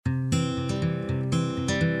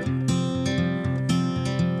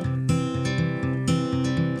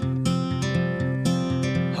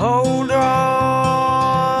hold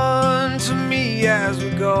on to me as we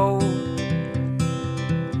go,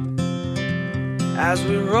 as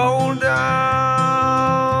we roll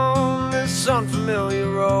down this unfamiliar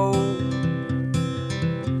road.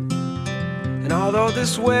 And although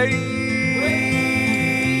this wave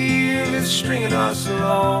is stringing us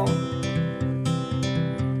along,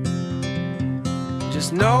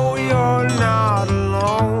 just know you're not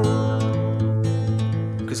alone,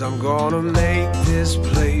 'cause I'm gonna make this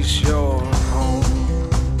place your home.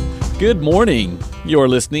 Good morning. You're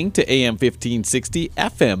listening to AM 1560,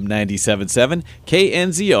 FM 97.7,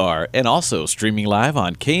 KNZR, and also streaming live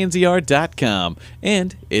on knzr.com.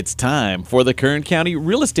 And it's time for the Kern County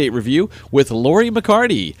Real Estate Review with Lori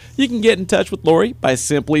McCarty. You can get in touch with Lori by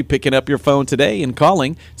simply picking up your phone today and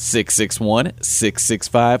calling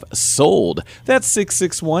 661-665-SOLD. That's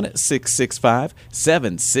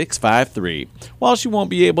 661-665-7653. While she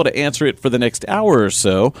won't be able to answer it for the next hour or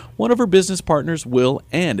so, one of her business partners will,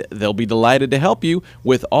 and they'll be delighted to help you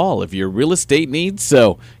with all of your real estate needs,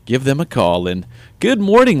 so give them a call. And good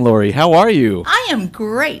morning, Lori. How are you? I am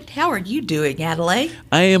great. How are you doing, Adelaide?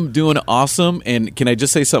 I am doing awesome. And can I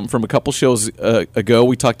just say something from a couple shows ago?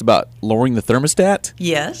 We talked about lowering the thermostat.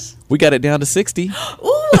 Yes. We got it down to 60.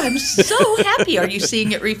 Ooh, I'm so happy. Are you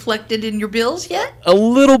seeing it reflected in your bills yet? A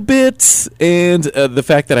little bit. And the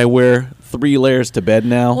fact that I wear 3 layers to bed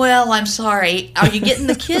now. Well, I'm sorry. Are you getting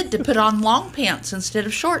the kid to put on long pants instead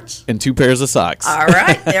of shorts? And 2 pairs of socks. All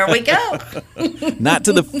right, there we go. Not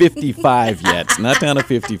to the 55 yet. Not down to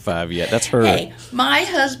 55 yet. That's her. Hey, my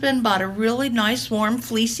husband bought a really nice, warm,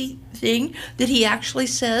 fleecy thing that he actually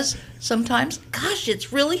says sometimes, gosh,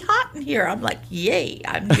 it's really hot in here. I'm like, yay,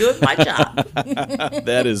 I'm doing my job.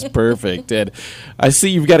 That is perfect. And I see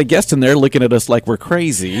you've got a guest in there looking at us like we're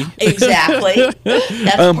crazy. Exactly.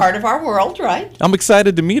 That's part of our world, right? I'm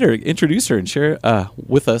excited to meet her, introduce her, and share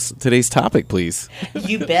with us today's topic, please.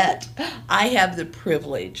 You bet. I have the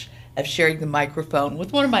privilege of sharing the microphone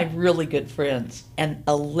with one of my really good friends and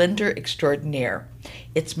a lender extraordinaire.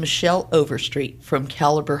 It's Michelle Overstreet from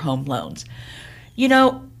Caliber Home Loans. You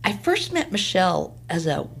know, I first met Michelle as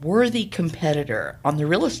a worthy competitor on the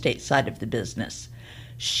real estate side of the business.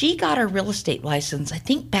 She got her real estate license, I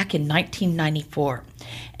think, back in 1994,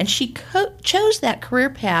 and she chose that career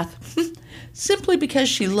path simply because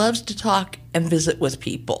she loves to talk and visit with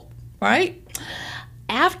people, right?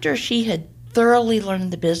 After she had thoroughly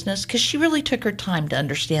learned the business, because she really took her time to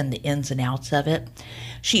understand the ins and outs of it,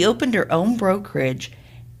 she opened her own brokerage,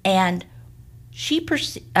 and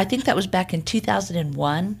I think that was back in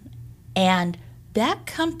 2001, and that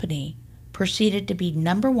company proceeded to be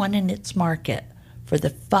number one in its market for the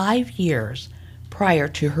 5 years prior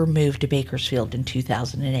to her move to Bakersfield in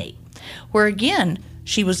 2008, where again,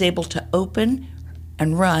 she was able to open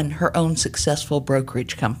and run her own successful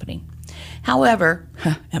brokerage company. However,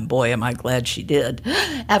 and boy am I glad she did,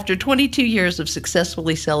 after 22 years of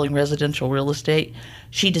successfully selling residential real estate,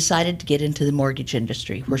 she decided to get into the mortgage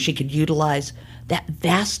industry where she could utilize that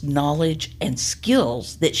vast knowledge and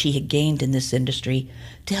skills that she had gained in this industry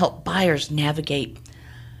to help buyers navigate,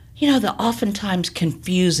 the oftentimes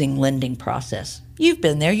confusing lending process. You've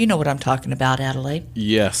been there. You know what I'm talking about, Adelaide.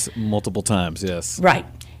 Yes, multiple times, yes. Right.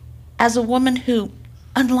 As a woman who,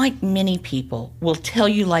 unlike many people, will tell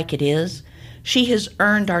you like it is, she has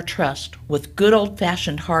earned our trust with good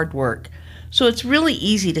old-fashioned hard work. So it's really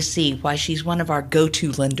easy to see why she's one of our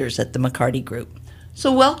go-to lenders at the McCarty Group.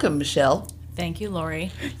 So welcome, Michelle. Thank you,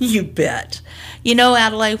 Lori. You bet. You know,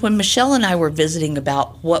 Adelaide, when Michelle and I were visiting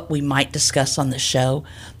about what we might discuss on the show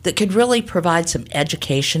that could really provide some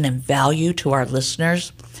education and value to our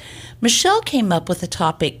listeners, Michelle came up with a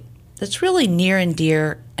topic that's really near and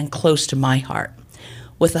dear and close to my heart.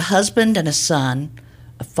 With a husband and a son,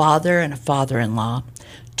 a father and a father-in-law,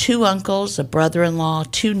 2 uncles, a brother-in-law,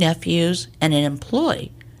 2 nephews, and an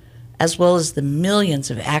employee, as well as the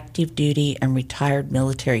millions of active duty and retired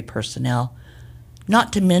military personnel,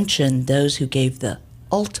 not to mention those who gave the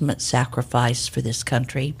ultimate sacrifice for this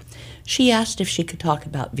country, she asked if she could talk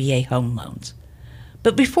about VA home loans.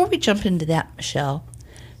 But before we jump into that, Michelle,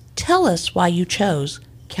 tell us why you chose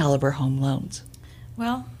Caliber Home Loans.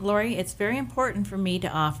 Well, Lori, it's very important for me to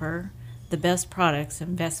offer the best products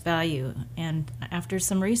and best value. And after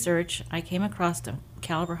some research, I came across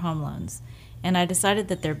Caliber Home Loans, and I decided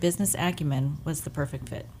that their business acumen was the perfect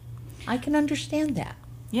fit. I can understand that.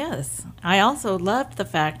 Yes. I also loved the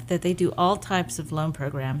fact that they do all types of loan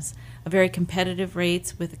programs, very competitive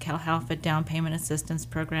rates with the CalHalfa down payment assistance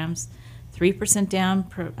programs, 3% down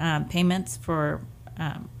payments for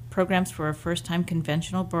programs for a first-time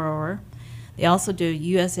conventional borrower. They also do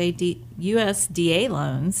USDA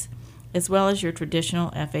loans as well as your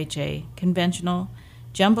traditional FHA, conventional,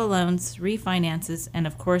 jumbo loans, refinances, and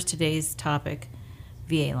of course today's topic,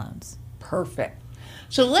 VA loans. Perfect.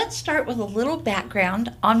 So let's start with a little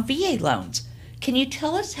background on VA loans. Can you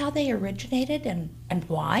tell us how they originated and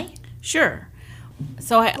why? Sure.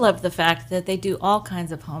 So I love the fact that they do all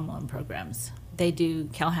kinds of home loan programs. They do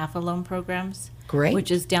CalHFA loan programs, Great.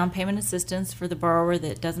 which is down payment assistance for the borrower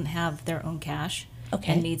that doesn't have their own cash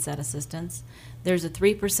Okay. and needs that assistance. There's a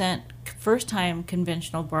 3% first-time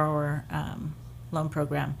conventional borrower loan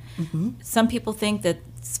program. Some people think that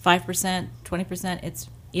it's 5%, 20%. It's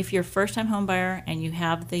if you're a first-time home buyer and you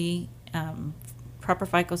have the proper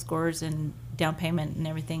FICO scores and down payment and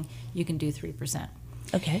everything, you can do 3%.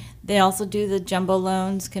 Okay. They also do the jumbo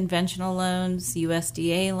loans, conventional loans,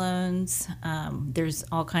 USDA loans. There's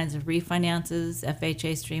all kinds of refinances,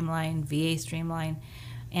 FHA Streamline, VA Streamline.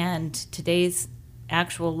 And today's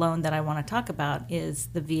actual loan that I want to talk about is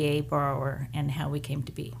the VA borrower and how we came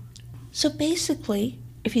to be. So basically,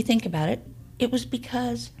 if you think about it, it was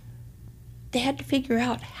because they had to figure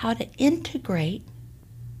out how to integrate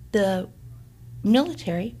the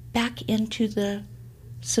military back into the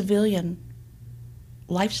civilian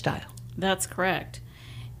lifestyle. That's correct.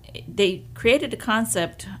 They created a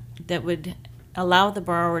concept that would allow the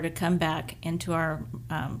borrower to come back into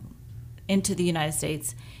into the United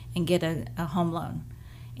States and get a home loan.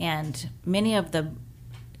 And many of the,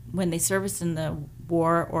 when they serviced in the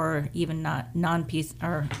war or even not non-peace,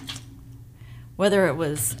 or whether it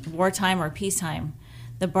was wartime or peacetime,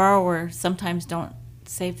 the borrower sometimes don't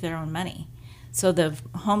save their own money. So the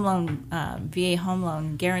home loan, VA home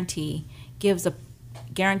loan guarantee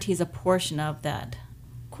guarantees a portion of that.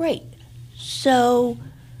 Great. So,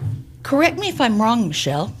 correct me if I'm wrong,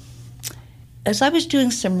 Michelle. As I was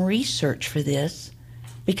doing some research for this,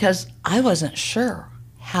 because I wasn't sure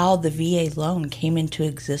how the VA loan came into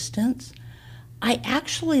existence, I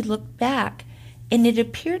actually looked back and it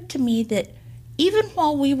appeared to me that even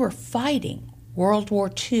while we were fighting World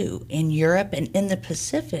War II in Europe and in the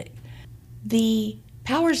Pacific, the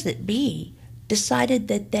powers that be decided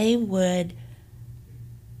that they would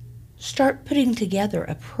start putting together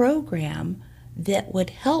a program that would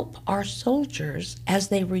help our soldiers as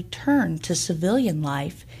they return to civilian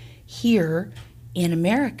life here in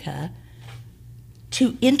America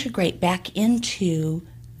to integrate back into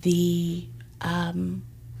the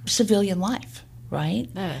civilian life, right?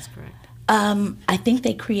 That is correct. I think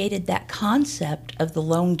they created that concept of the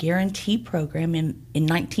loan guarantee program in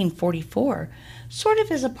 1944, sort of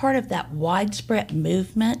as a part of that widespread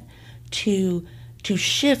movement to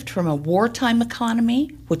shift from a wartime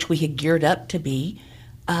economy, which we had geared up to be,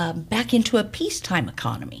 back into a peacetime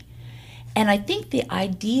economy. And I think the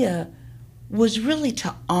idea was really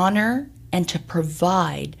to honor and to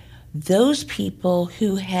provide those people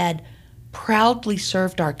who had proudly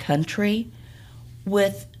served our country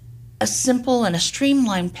with a simple and a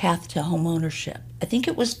streamlined path to home ownership. I think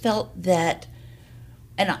it was felt that,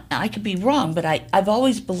 and I could be wrong, but I've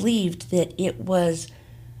always believed that it was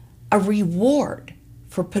a reward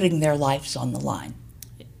for putting their lives on the line.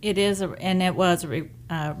 It is, and it was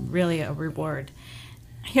really a reward.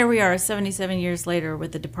 Here we are 77 years later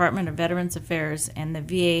with the Department of Veterans Affairs and the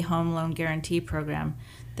VA Home Loan Guarantee Program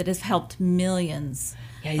that has helped millions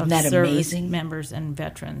Isn't of that service amazing? members and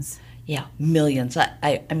veterans. Yeah, millions.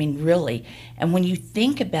 I mean, really. And when you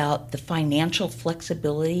think about the financial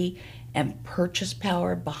flexibility and purchase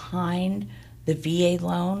power behind the VA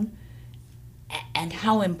loan and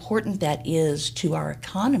how important that is to our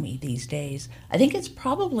economy these days, I think it's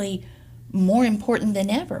probably more important than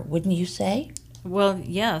ever, wouldn't you say? Well,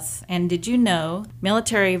 yes. And did you know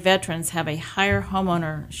military veterans have a higher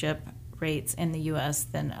homeownership rates in the U.S.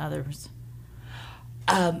 than others?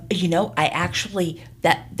 I actually,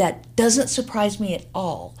 that doesn't surprise me at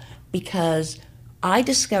all, because I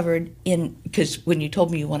discovered because when you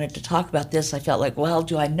told me you wanted to talk about this, I felt like, well,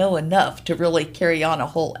 do I know enough to really carry on a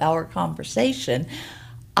whole hour conversation?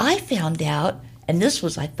 I found out, and this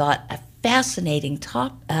was, I thought, a fascinating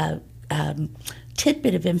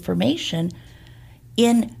tidbit of information.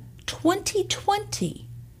 In 2020,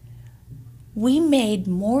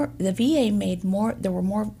 the VA made more, there were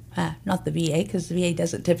more, not the VA, because the VA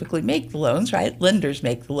doesn't typically make the loans, right? Lenders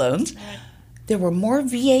make the loans. Right. There were more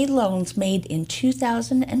VA loans made in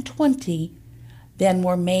 2020 than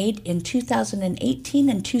were made in 2018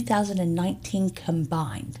 and 2019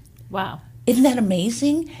 combined. Wow. Isn't that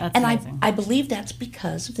amazing? That's and amazing. I believe that's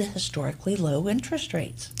because of the historically low interest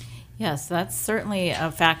rates. Yes, that's certainly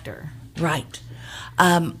a factor. Right.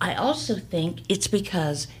 I also think it's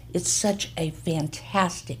because it's such a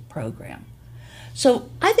fantastic program. So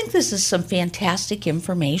I think this is some fantastic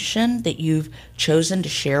information that you've chosen to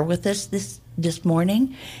share with us this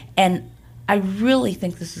morning. And I really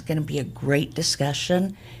think this is going to be a great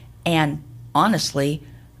discussion and honestly,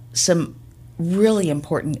 some really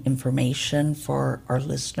important information for our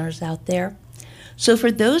listeners out there. So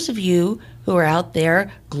for those of you who are out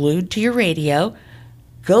there glued to your radio,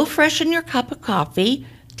 go freshen your cup of coffee,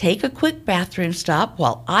 take a quick bathroom stop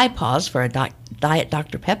while I pause for a Diet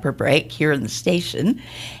Dr. Pepper break here in the station,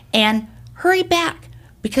 and hurry back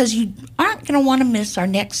because you aren't going to want to miss our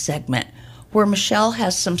next segment where Michelle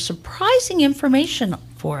has some surprising information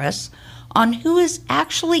for us on who is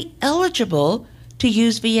actually eligible to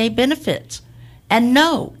use VA benefits. And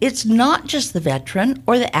no, it's not just the veteran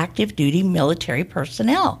or the active duty military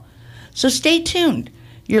personnel. So stay tuned.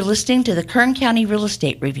 You're listening to the Kern County Real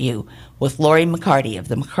Estate Review with Lori McCarty of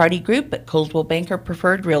the McCarty Group at Coldwell Banker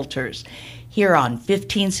Preferred Realtors here on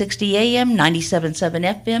 1560 AM,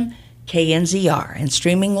 97.7 FM, KNZR, and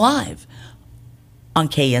streaming live on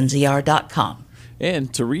knzr.com.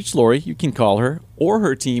 And to reach Lori, you can call her or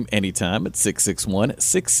her team anytime at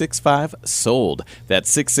 661-665-SOLD.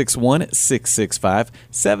 That's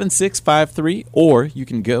 661-665-7653. Or you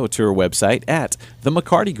can go to her website at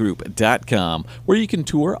themccartygroup.com, where you can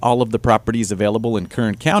tour all of the properties available in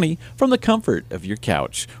Kern County from the comfort of your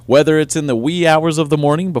couch, whether it's in the wee hours of the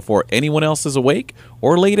morning before anyone else is awake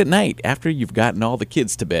or late at night after you've gotten all the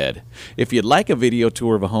kids to bed. If you'd like a video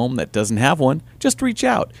tour of a home that doesn't have one, just reach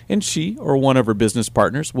out and she or one of her business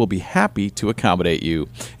partners will be happy to accommodate you.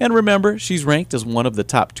 And remember, she's ranked as one of the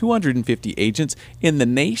top 250 agents in the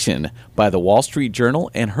nation by the Wall Street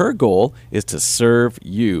Journal, and her goal is to serve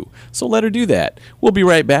you. So let her do that. We'll be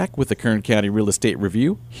right back with the Kern County Real Estate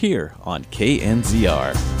Review here on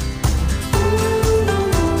KNZR.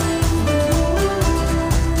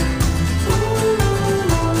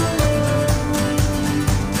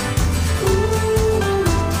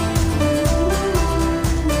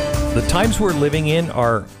 The times we're living in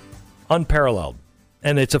are unparalleled,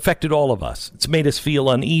 and it's affected all of us. It's made us feel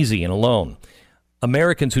uneasy and alone.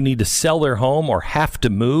 Americans who need to sell their home or have to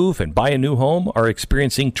move and buy a new home are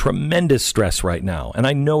experiencing tremendous stress right now, and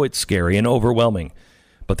I know it's scary and overwhelming,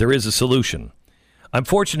 but there is a solution. I'm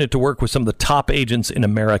fortunate to work with some of the top agents in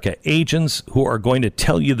America, agents who are going to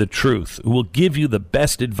tell you the truth, who will give you the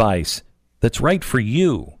best advice that's right for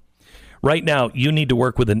you. Right now, you need to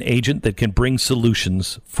work with an agent that can bring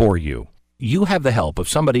solutions for you. You have the help of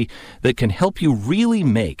somebody that can help you really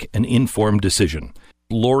make an informed decision.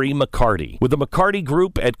 Lori McCarty with the McCarty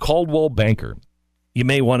Group at Coldwell Banker. You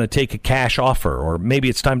may want to take a cash offer, or maybe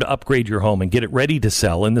it's time to upgrade your home and get it ready to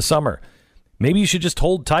sell in the summer. Maybe you should just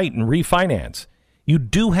hold tight and refinance. You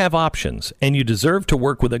do have options, and you deserve to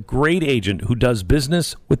work with a great agent who does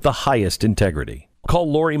business with the highest integrity.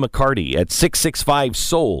 Call Lori McCarty at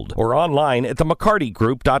 665-SOLD or online at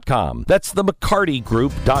themccartygroup.com. That's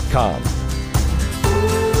themccartygroup.com.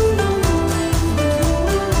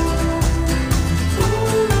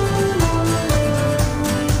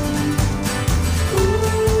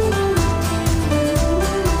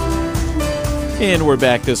 And we're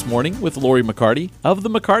back this morning with Lori McCarty of the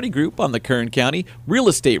McCarty Group on the Kern County Real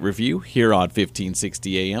Estate Review here on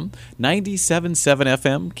 1560 AM, 97.7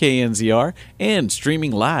 FM, KNZR, and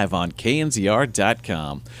streaming live on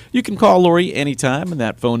knzr.com. You can call Lori anytime, and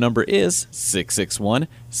that phone number is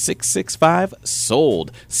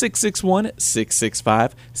 661-665-SOLD,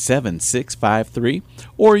 661-665-7653,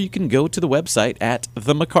 or you can go to the website at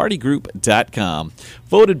themccartygroup.com.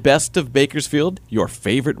 Voted Best of Bakersfield, your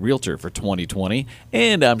favorite realtor for 2020,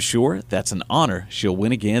 and I'm sure that's an honor she'll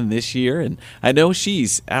win again this year, and I know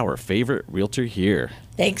she's our favorite realtor here.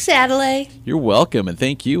 Thanks, Adelaide. You're welcome, and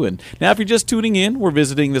thank you. And now if you're just tuning in, we're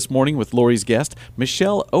visiting this morning with Lori's guest,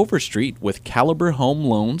 Michelle Overstreet with Caliber Home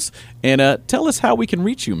Loans. And tell us how we can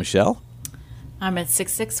reach you, Michelle. I'm at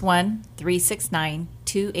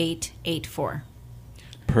 661-369-2884.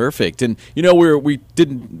 Perfect. And, you know, we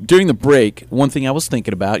did during the break, one thing I was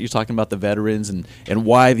thinking about, you're talking about the veterans and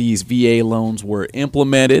why these VA loans were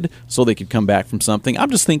implemented so they could come back from something. I'm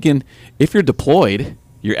just thinking, if you're deployed,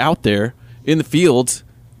 you're out there in the fields,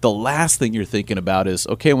 the last thing you're thinking about is,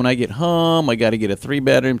 okay, when I get home, I got to get a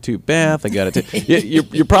 3-bedroom, 2-bath. I got to.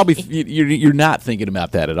 You're probably you're not thinking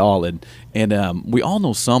about that at all. And we all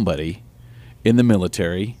know somebody in the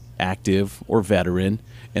military, active or veteran.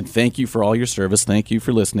 And thank you for all your service. Thank you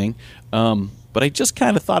for listening. But I just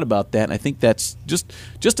kind of thought about that, and I think that's just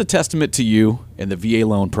a testament to you and the VA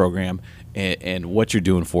loan program and what you're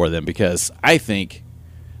doing for them, because I think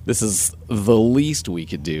this is the least we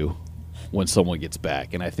could do when someone gets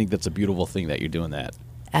back. And I think that's a beautiful thing that you're doing that.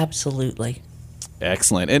 Absolutely.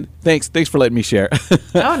 Excellent. And thanks for letting me share.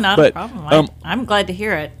 Oh, not But, a problem. I'm glad to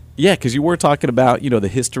hear it. Yeah, because you were talking about, the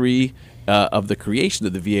history of the creation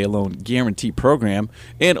of the VA Loan Guarantee Program.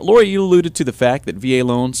 And Lori, you alluded to the fact that VA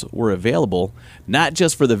loans were available not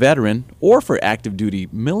just for the veteran or for active duty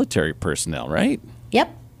military personnel, right?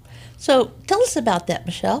 Yep. So tell us about that,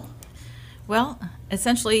 Michelle. Well,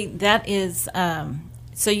 essentially, that is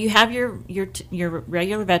so you have your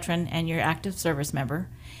regular veteran and your active service member,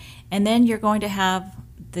 and then you're going to have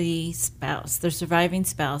the spouse, the surviving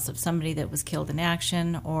spouse of somebody that was killed in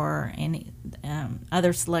action, or any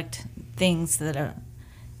other select things that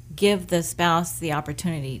give the spouse the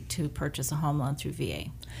opportunity to purchase a home loan through VA.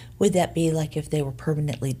 Would that be like if they were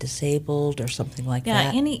permanently disabled or something like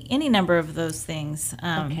that? Yeah, any number of those things.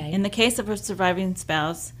 Okay. In the case of a surviving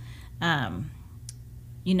spouse,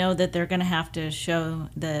 you know that they're going to have to show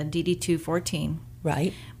the DD-214.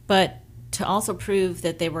 Right. But to also prove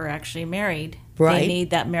that they were actually married, Right. they need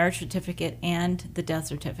that marriage certificate and the death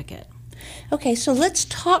certificate. Okay, so let's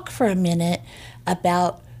talk for a minute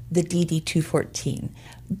about the DD-214.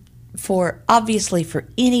 Obviously, for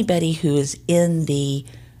anybody who is in the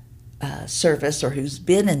service or who's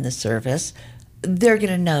been in the service, they're going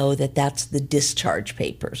to know that that's the discharge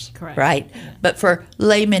papers, Correct. right? Yeah. But for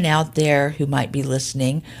laymen out there who might be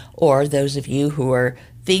listening, or those of you who are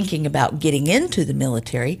thinking about getting into the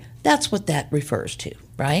military, that's what that refers to,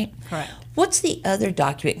 right? Correct. What's the other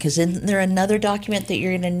document? Because isn't there another document that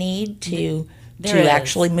you're going to need to There is.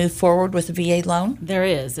 actually move forward with a VA loan? There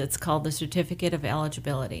is. It's called the Certificate of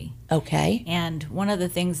Eligibility. Okay. And one of the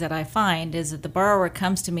things that I find is that the borrower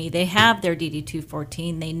comes to me, they have their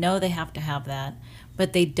DD-214, they know they have to have that,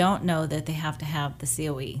 but they don't know that they have to have the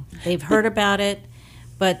COE. They've heard about it,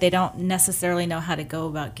 but they don't necessarily know how to go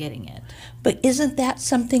about getting it. But isn't that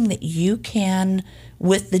something that you can,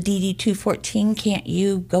 with the DD-214, can't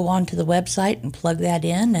you go onto the website and plug that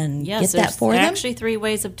in and Yes, get that for there's them? actually 3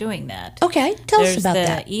 ways of doing that. Okay, tell us There's about the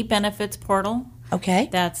that. e-benefits portal. Okay,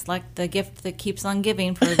 That's like the gift that keeps on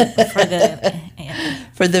giving for the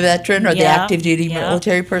for the veteran or the Yeah, active duty yeah.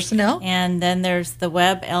 military personnel? and then there's the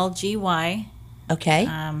web LGY. Okay,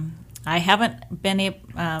 I haven't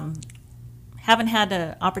had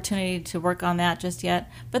an opportunity to work on that just yet,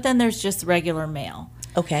 but then there's just regular mail.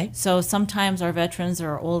 okay, So sometimes our veterans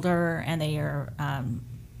are older and they are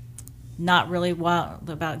not really wild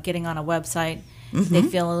about getting on a website. They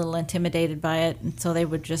feel a little intimidated by it, and so they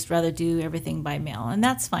would just rather do everything by mail, and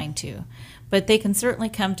that's fine too. But they can certainly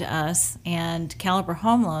come to us, and Caliber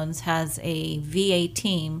Home Loans has a VA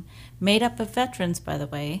team made up of veterans, by the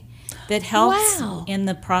way, that helps Wow. in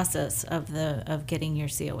the process of getting your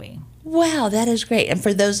COE. Wow, that is great. And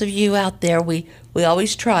for those of you out there, we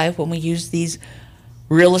always try when we use these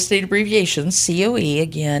real estate abbreviations, COE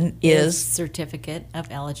again is Certificate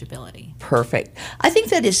of Eligibility. perfect. I think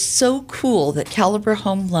that is so cool that Caliber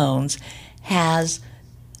Home Loans has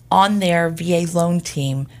on their VA loan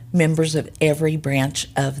team members of every branch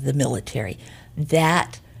of the military.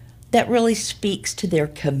 That really speaks to their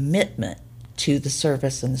commitment to the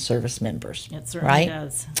service and the service members. It certainly right?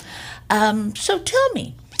 does. So tell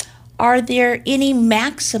me, are there any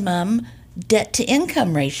maximum debt to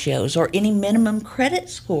income ratios or any minimum credit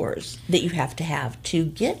scores that you have to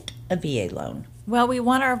get a VA loan? Well, we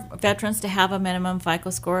want our veterans to have a minimum FICO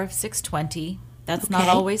score of 620. That's not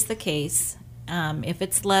Okay. always the case. If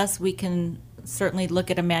it's less, we can certainly look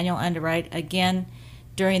at a manual underwrite. Again,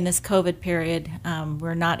 during this COVID period,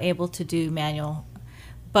 we're not able to do manual,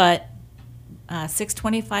 but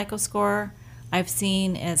 620 FICO score, I've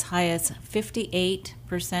seen as high as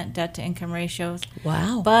 58% debt to income ratios.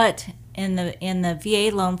 Wow. But in the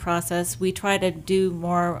VA loan process, we try to do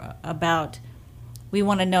more about, we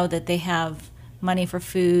want to know that they have money for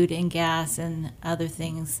food and gas and other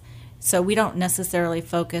things. So we don't necessarily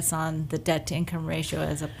focus on the debt to income ratio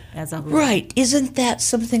as a Right. Isn't that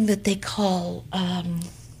something that they call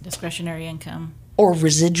discretionary income. or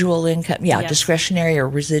residual income? Yeah, Yes. discretionary or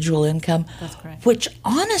residual income. That's correct. Which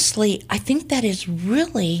honestly, I think that is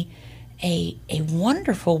really a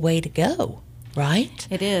wonderful way to go, right?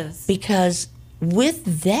 It is. Because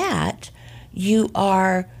with that,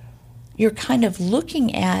 you're kind of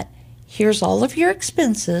looking at, here's all of your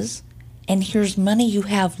expenses and here's money you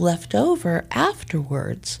have left over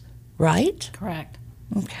afterwards, right? Correct.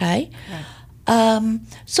 Okay. Correct.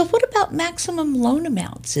 So what about maximum loan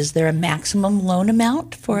amounts? Is there a maximum loan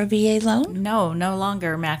amount for a VA loan? No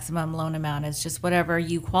longer maximum loan amount. It's just whatever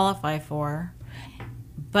you qualify for.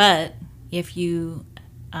 But if you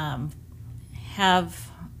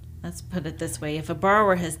let's put it this way, if a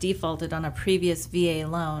borrower has defaulted on a previous VA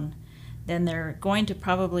loan, then they're going to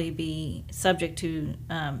probably be subject to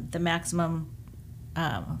the maximum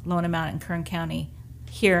loan amount in Kern County,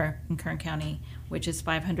 here in Kern County, which is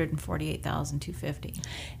 $548,250.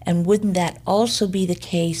 And wouldn't that also be the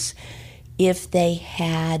case if they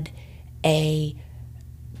had a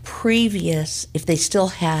previous, if they still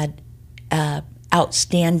had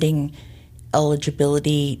outstanding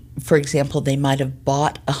eligibility? For example, they might have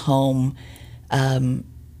bought a home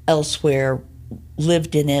elsewhere,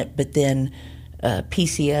 lived in it, but then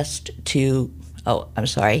PCS'd to,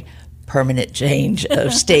 permanent change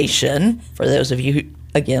of station, for those of you who,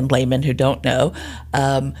 again, laymen who don't know,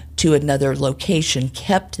 to another location,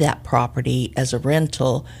 kept that property as a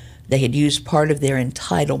rental. They had used part of their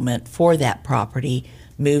entitlement for that property,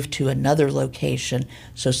 moved to another location,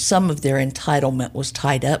 so some of their entitlement was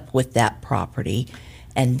tied up with that property,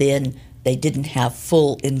 and then they didn't have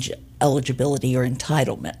full eligibility or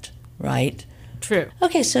entitlement, right? True.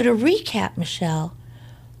 Okay, so to recap, Michelle,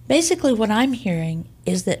 basically what I'm hearing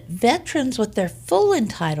is that veterans with their full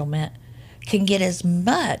entitlement can get as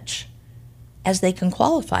much as they can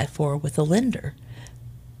qualify for with a lender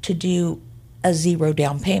to do a zero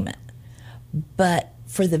down payment. But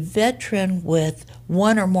for the veteran with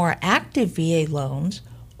one or more active VA loans,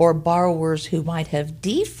 or borrowers who might have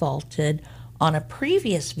defaulted on a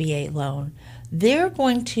previous VA loan, they're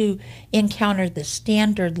going to encounter the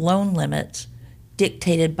standard loan limits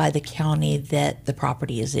dictated by the county that the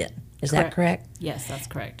property is in. Is that correct? Yes, that's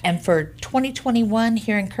correct. And for 2021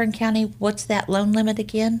 here in Kern County, what's that loan limit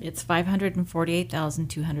again? It's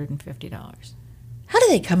 $548,250. How do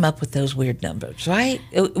they come up with those weird numbers, right?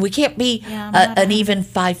 We can't be Yeah, an even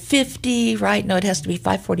 550, right? No, it has to be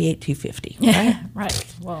 548,250, right?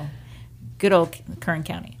 Right. Well, good old Kern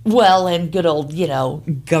County. Well, and good old,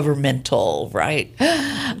 governmental, right?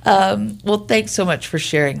 Well, thanks so much for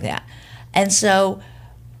sharing that. And so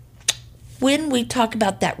when we talk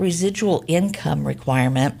about that residual income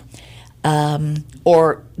requirement,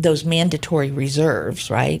 or those mandatory reserves,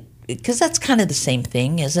 right? Because that's kind of the same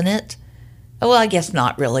thing, isn't it? Well, I guess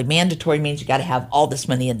not really. Mandatory means you got to have all this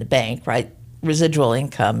money in the bank, right? Residual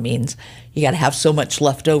income means you got to have so much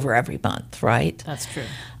left over every month, right? That's true.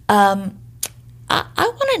 I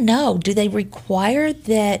want to know, do they require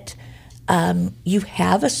that you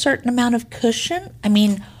have a certain amount of cushion? I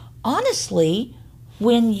mean, honestly,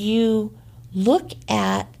 when you look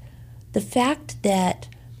at the fact that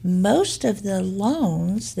most of the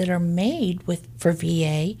loans that are made for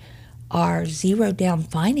VA are zero down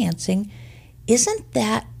financing, isn't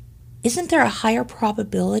there a higher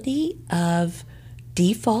probability of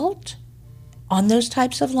default on those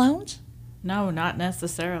types of loans? No, not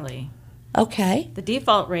necessarily. Okay. The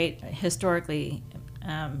default rate, historically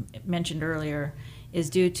mentioned earlier, is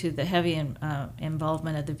due to the heavy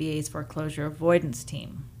involvement of the VA's foreclosure avoidance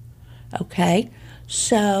team. Okay.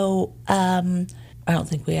 So I don't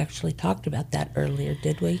think we actually talked about that earlier,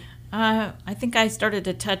 did we? I think I started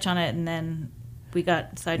to touch on it, and then we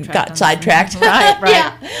got sidetracked. Right.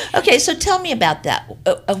 Yeah. Okay, so tell me about that.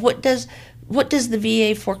 What does the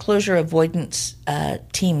VA foreclosure avoidance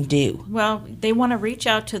team do? Well, they want to reach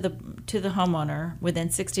out to the homeowner within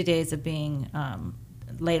 60 days of being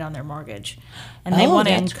late on their mortgage, and they want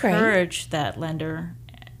to encourage that lender.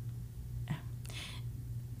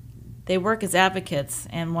 They work as advocates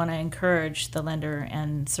and want to encourage the lender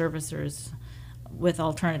and servicers with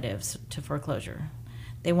alternatives to foreclosure.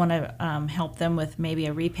 They want to help them with maybe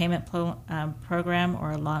a repayment program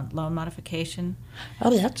or a loan modification.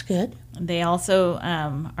 Oh, that's good. They also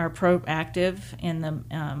are proactive in the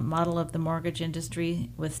model of the mortgage industry,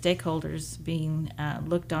 with stakeholders being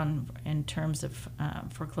looked on in terms of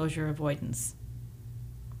foreclosure avoidance.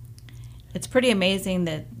 It's pretty amazing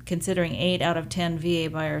that, considering 8 out of 10 VA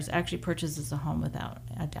buyers actually purchases a home without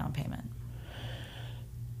a down payment.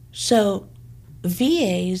 So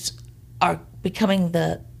VAs are becoming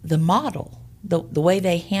the model, the way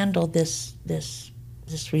they handle this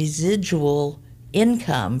residual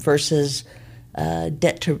income versus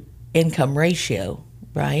debt to income ratio,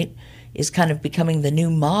 right, is kind of becoming the new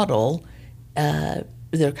model.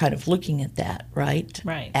 They're kind of looking at that, right,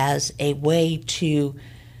 as a way to,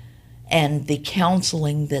 and the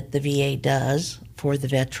counseling that the VA does for the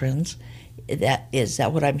veterans. Is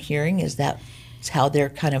that what I'm hearing? Is that how they're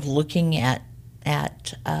kind of looking at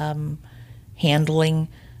handling,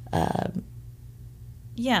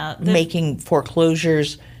 making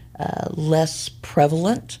foreclosures less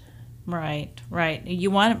prevalent? Right. We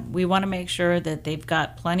want to make sure that they've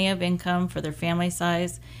got plenty of income for their family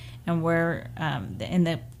size, and where in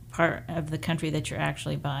the part of the country that you're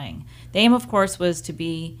actually buying. The aim, of course, was to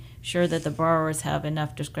be sure that the borrowers have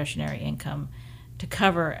enough discretionary income to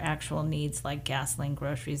cover actual needs like gasoline,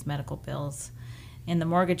 groceries, medical bills. in the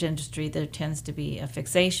mortgage industry, there tends to be a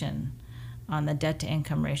fixation on the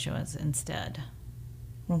debt-to-income ratio instead.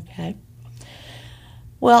 Okay.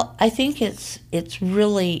 Well, I think it's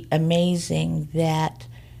really amazing that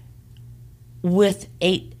with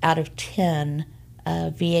 8 out of 10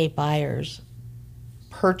 VA buyers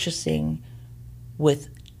purchasing with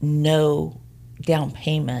no down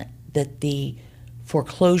payment, that the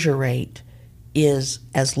foreclosure rate is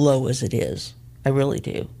as low as it is. I really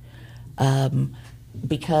do.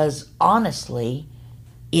 Because honestly,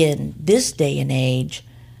 in this day and age,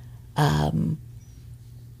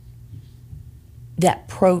 that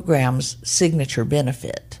program's signature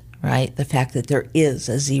benefit, right? The fact that there is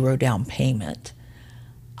a zero down payment,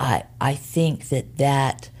 I think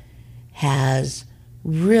that has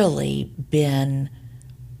really been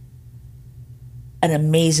an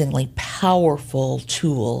amazingly powerful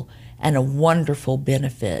tool and a wonderful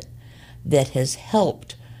benefit that has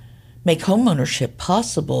helped make homeownership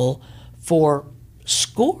possible for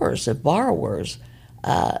scores of borrowers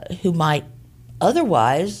who might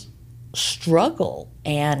otherwise struggle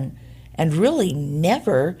and really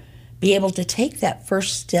never be able to take that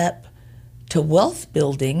first step to wealth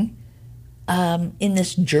building in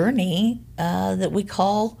this journey that we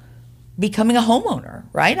call becoming a homeowner,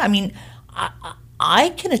 right? I mean, I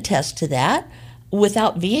can attest to that.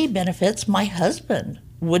 Without VA benefits, my husband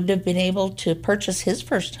wouldn't have been able to purchase his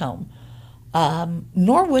first home,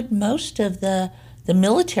 nor would most of the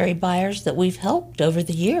military buyers that we've helped over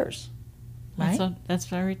the years. Right? That's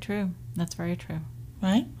very true. That's very true.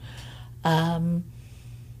 Right?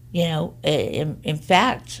 You know, in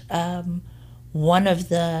fact, one of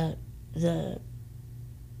the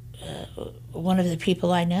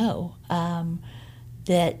people I know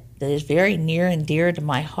that is very near and dear to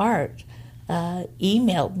my heart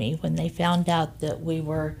emailed me when they found out that we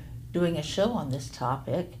were doing a show on this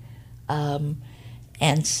topic,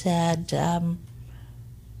 and said,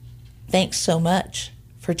 thanks so much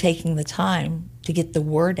for taking the time to get the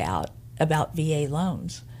word out about VA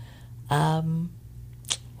loans.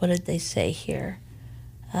 What did they say here?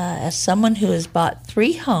 As someone who has bought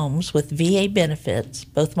 3 homes with VA benefits,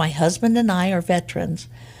 both my husband and I are veterans,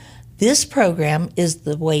 this program is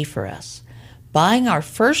the way for us. Buying our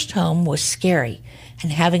first home was scary,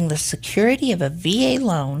 and having the security of a VA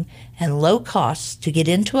loan and low costs to get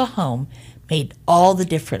into a home made all the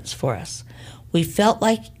difference for us. We felt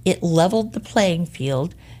like it leveled the playing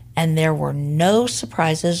field, and there were no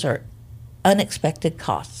surprises or unexpected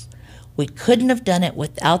costs. We couldn't have done it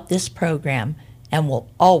without this program, and will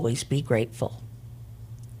always be grateful.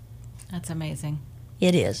 That's amazing.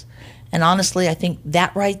 It is. And honestly, I think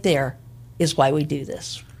that right there is why we do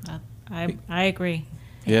this. I agree.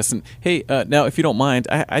 Yes, and hey, now if you don't mind,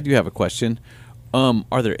 I do have a question.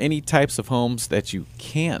 Are there any types of homes that you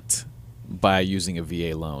can't buy using a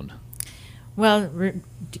VA loan? Well,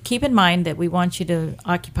 keep in mind that we want you to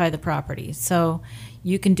occupy the property. So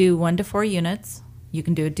you can do 1 to 4 units. You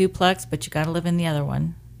can do a duplex, but you got to live in the other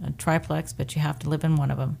one. A triplex, but you have to live in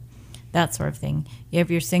one of them. That sort of thing. You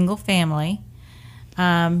have your single family.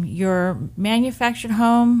 Your manufactured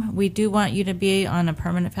home, we do want you to be on a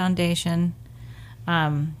permanent foundation.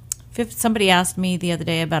 Somebody asked me the other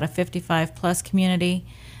day about a 55-plus community.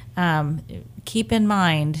 Keep in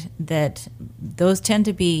mind that those tend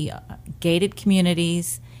to be gated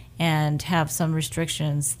communities and have some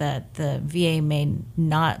restrictions that the VA may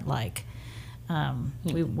not like.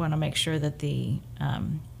 We want to make sure that the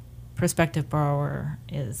prospective borrower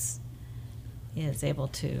is able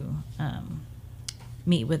to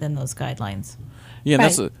meet within those guidelines. Yeah, and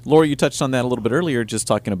Right. that's Laura, you touched on that a little bit earlier, just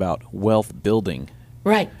talking about wealth building.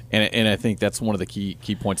 Right. And I think that's one of the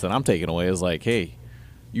key points that I'm taking away is like, hey,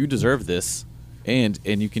 you deserve this, and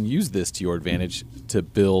you can use this to your advantage to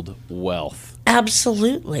build wealth.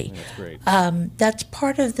 Absolutely. That's great. That's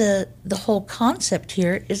part of the whole concept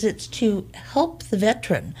here is it's to help the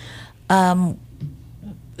veteran.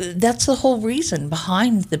 That's the whole reason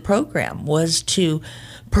behind the program, was to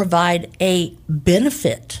provide a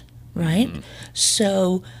benefit, right? Mm-hmm.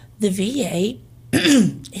 So the VA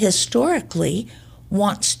historically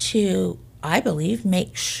wants to, I believe,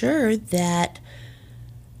 make sure that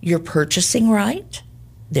you're purchasing right.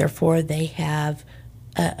 Therefore, they have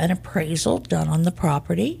an appraisal done on the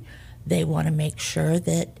property. They want to make sure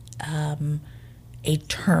that a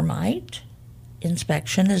termite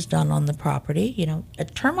inspection is done on the property. You know, a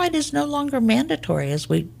termite is no longer mandatory, as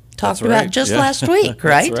we talked about just last week,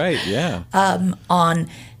 right? That's right, yeah. On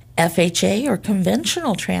FHA or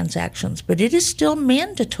conventional transactions, but it is still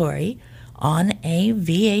mandatory on a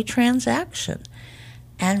VA transaction.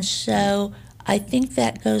 And so I think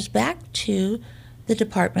that goes back to the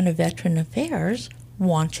Department of Veteran Affairs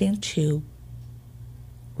wanting to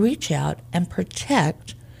reach out and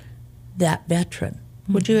protect that veteran.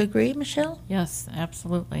 Would you agree, Michelle? Yes,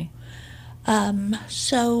 absolutely.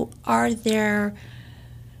 So are there,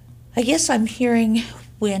 I guess I'm hearing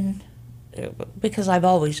because I've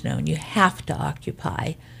always known you have to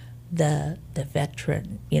occupy the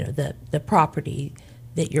veteran, the property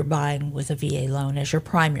that you're buying with a VA loan as your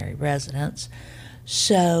primary residence.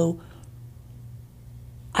 So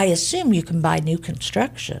I assume you can buy new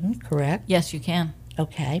construction, correct? Yes, you can.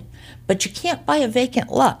 Okay. But you can't buy a vacant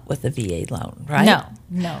lot with a VA loan, right?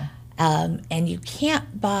 No. And you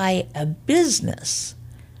can't buy a business.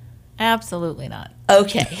 Absolutely not.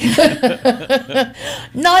 Okay.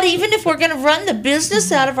 Not even if we're going to run the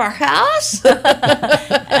business out of our house?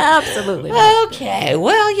 Absolutely not. Okay.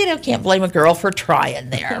 Well, can't blame a girl for trying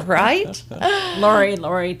there, right?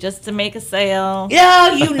 Lori, just to make a sale.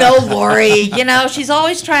 Yeah, Lori. She's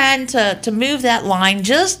always trying to move that line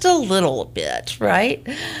just a little bit, right?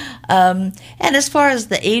 And as far as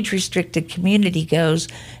the age-restricted community goes,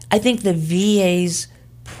 I think the VA's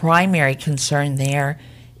primary concern there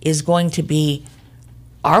is going to be,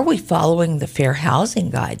 are we following the fair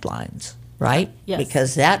housing guidelines, right? Yes.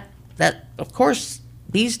 Because that of course,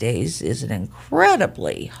 these days is an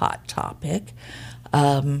incredibly hot topic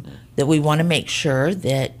that we want to make sure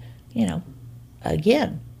that,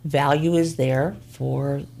 again, value is there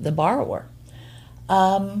for the borrower.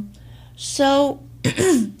 So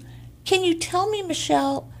can you tell me,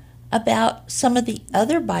 Michelle, about some of the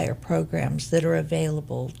other buyer programs that are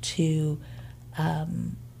available to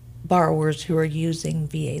borrowers who are using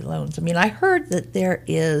VA loans? I mean, I heard that there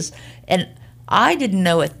is, and I didn't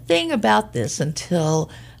know a thing about this until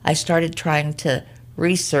I started trying to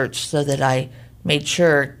research so that I made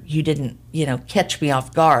sure you didn't, catch me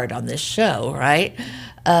off guard on this show, right?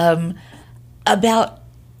 About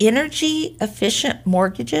energy efficient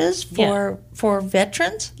mortgages for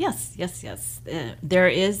veterans? Yes. There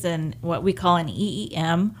is what we call an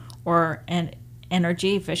EEM, or an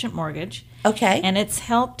energy efficient mortgage. Okay. And it's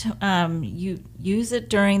helped you use it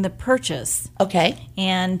during the purchase. Okay.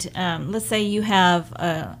 And let's say you have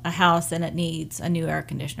a house and it needs a new air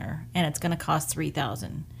conditioner and it's going to cost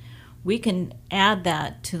 $3,000. We can add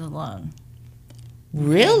that to the loan.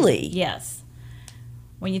 Really? Yes.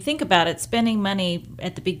 When you think about it, spending money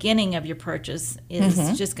at the beginning of your purchase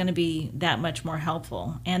is just going to be that much more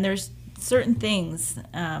helpful. And there's certain things,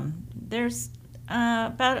 there's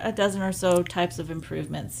about a dozen or so types of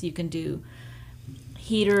improvements. You can do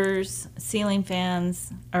heaters, ceiling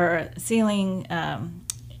fans, or ceiling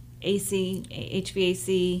AC,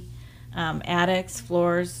 HVAC, attics,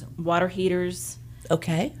 floors, water heaters.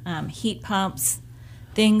 Okay. Heat pumps,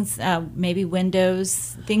 things, maybe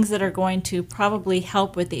windows, things that are going to probably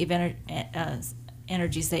help with the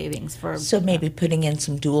energy savings. So maybe putting in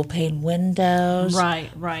some dual pane windows.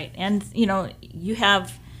 Right. And, you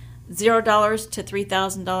have $0 to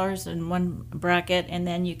 $3,000 in one bracket, and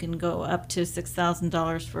then you can go up to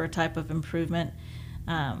 $6,000 for a type of improvement.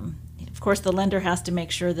 Of course, the lender has to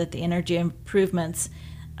make sure that the energy improvements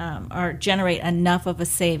generate enough of a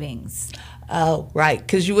savings. Oh, right,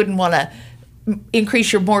 because you wouldn't want to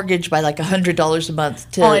increase your mortgage by like $100 a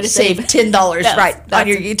month to save $10 on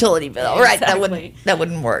your utility bill. Exactly. Right, that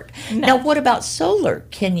wouldn't work. No. Now, what about solar?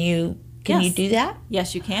 Can you do that?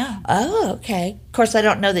 Yes, you can. Oh, okay. Of course, I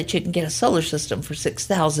don't know that you can get a solar system for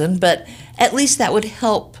 $6,000, but at least that would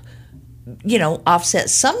help, offset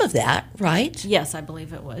some of that, right? Yes, I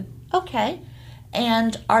believe it would. Okay.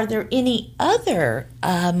 And are there any other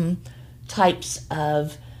types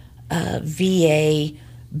of VA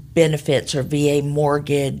benefits or VA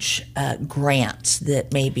mortgage grants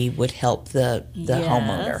that maybe would help the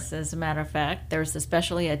homeowner? Yes, as a matter of fact, there's a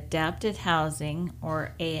specially adapted housing,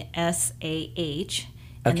 or a SAH,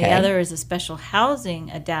 and the other is a special housing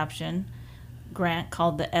adaptation grant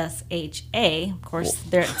called the SHA. Of course,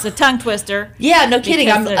 it's a tongue twister. Yeah, no kidding.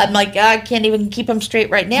 I'm like, I can't even keep them straight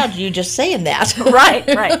right now. You just saying that. Right.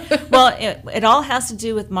 Well, it all has to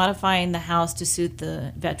do with modifying the house to suit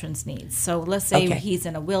the veteran's needs. So let's say he's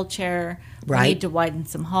in a wheelchair. Right. We need to widen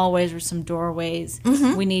some hallways or some doorways.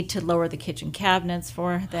 We need to lower the kitchen cabinets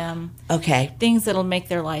for them. Okay. Things that'll make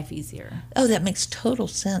their life easier. Oh, that makes total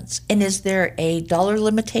sense. And is there a dollar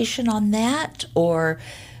limitation on that, or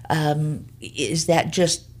is that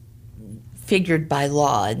just figured by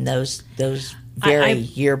law and those vary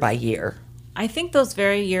year by year? I think those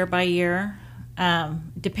vary year by year,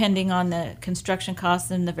 depending on the construction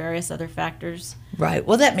costs and the various other factors. Right.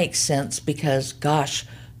 Well, that makes sense because, gosh,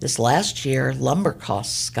 this last year lumber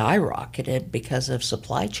costs skyrocketed because of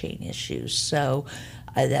supply chain issues. So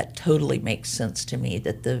that totally makes sense to me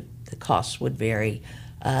that the costs would vary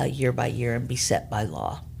year by year and be set by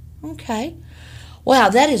law. Okay. Wow,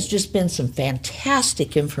 that has just been some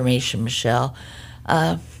fantastic information, Michelle.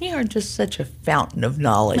 You are just such a fountain of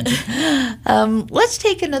knowledge. Let's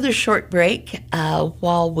take another short break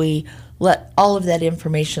while we let all of that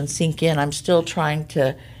information sink in. I'm still trying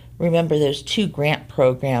to remember those two grant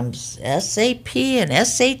programs, SAP and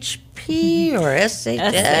SHP or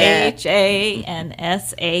SHA and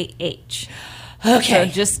SAH.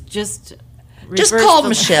 Okay. So just call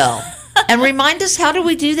Michelle and remind us, how do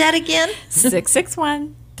we do that again?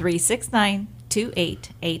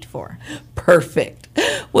 661-369-2884. Perfect.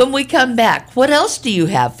 When we come back, what else do you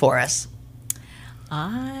have for us?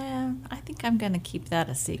 I think I'm going to keep that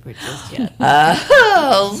a secret just yet.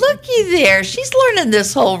 Oh, looky there. She's learning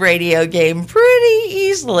this whole radio game pretty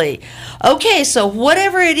easily. Okay, so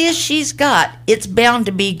whatever it is she's got, it's bound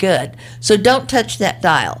to be good. So don't touch that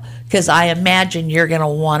dial, because I imagine you're going to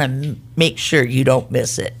want to make sure you don't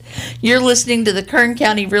miss it. You're listening to the Kern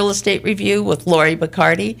County Real Estate Review with Lori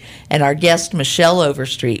McCarty and our guest, Michelle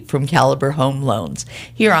Overstreet from Caliber Home Loans,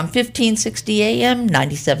 here on 1560 AM,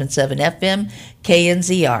 97.7 FM,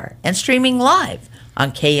 KNZR, and streaming live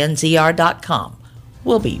on knzr.com.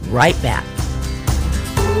 We'll be right back.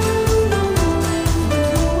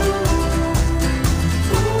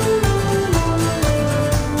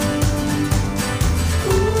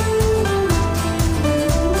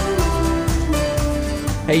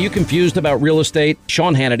 Hey, you confused about real estate?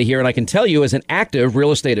 Sean Hannity here, and I can tell you as an active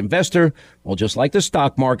real estate investor, well, just like the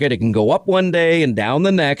stock market, it can go up one day and down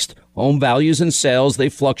the next. Home values and sales, they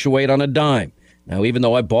fluctuate on a dime. Now, even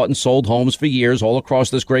though I bought and sold homes for years all across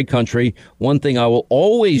this great country, one thing I will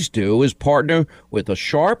always do is partner with a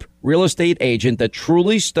sharp real estate agent that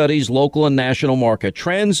truly studies local and national market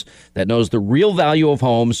trends, that knows the real value of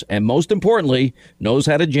homes, and most importantly, knows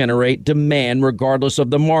how to generate demand regardless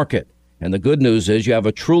of the market. And the good news is you have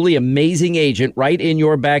a truly amazing agent right in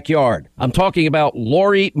your backyard. I'm talking about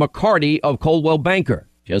Lori McCarty of Coldwell Banker.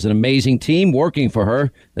 She has an amazing team working for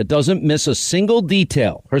her that doesn't miss a single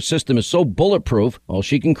detail. Her system is so bulletproof, well,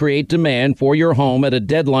 she can create demand for your home at a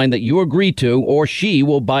deadline that you agree to, or she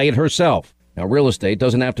will buy it herself. Now, real estate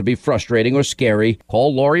doesn't have to be frustrating or scary.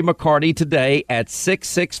 Call Lori McCarty today at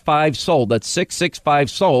 665-SOLD. That's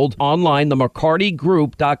 665-SOLD. Online,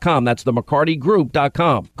 themccartygroup.com. That's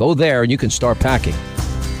themccartygroup.com. Go there and you can start packing.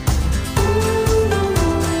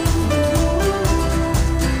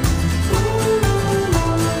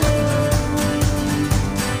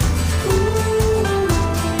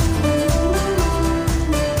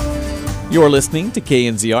 You're listening to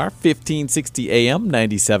KNZR 1560 AM,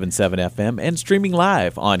 97.7 FM, and streaming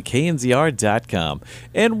live on knzr.com.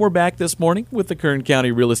 And we're back this morning with the Kern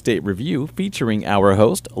County Real Estate Review featuring our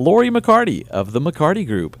host, Lori McCarty of the McCarty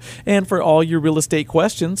Group. And for all your real estate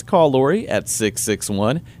questions, call Lori at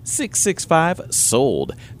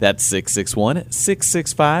 661-665-SOLD. That's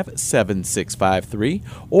 661-665-7653.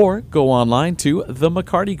 Or go online to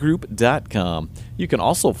themccartygroup.com. You can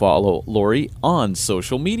also follow Lori on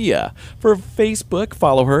social media. For Facebook,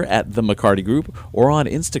 follow her at The McCarty Group, or on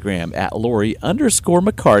Instagram at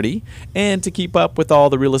Lori_McCarty. And to keep up with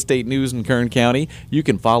all the real estate news in Kern County, you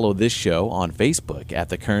can follow this show on Facebook at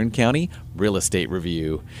the Kern County Real Estate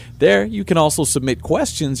Review. There, you can also submit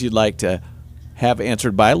questions you'd like to have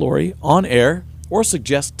answered by Lori on air, or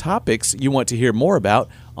suggest topics you want to hear more about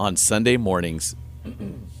on Sunday mornings.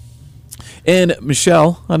 And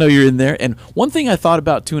Michelle, I know you're in there, and one thing I thought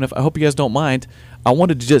about too, and I hope you guys don't mind, I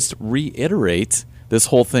wanted to just reiterate this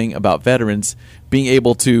whole thing about veterans being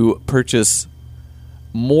able to purchase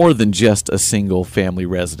more than just a single family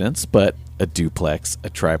residence, but a duplex,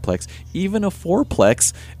 a triplex, even a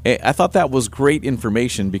fourplex. I thought that was great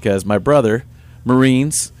information because my brother,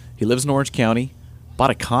 Marines, he lives in Orange County,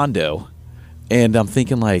 bought a condo, and I'm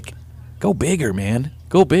thinking like, go bigger, man.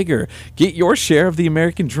 Go bigger. Get your share of the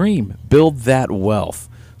American dream. Build that wealth.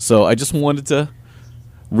 So I just wanted to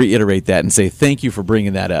reiterate that and say thank you for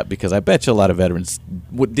bringing that up, because I bet you a lot of veterans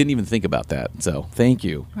didn't even think about that. So thank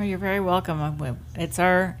you. Well, you're very welcome. It's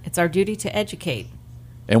our duty to educate.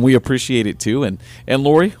 And we appreciate it too. And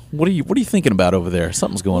Lori, what are you thinking about over there?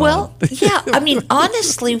 Something's going on. Well, yeah, I mean,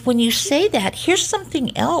 honestly, when you say that, here's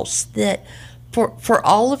something else that for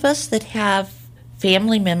all of us that have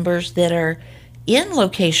family members that are in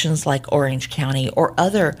locations like Orange County or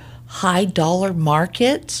other high dollar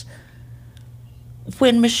markets,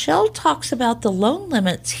 when Michelle talks about the loan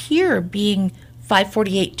limits here being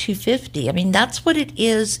 $548, $250, I mean, that's what it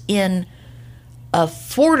is in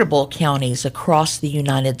affordable counties across the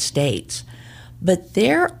United States. But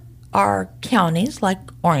there are counties like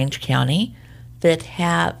Orange County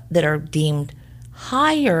that are deemed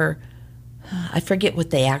higher. I forget what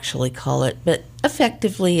they actually call it, but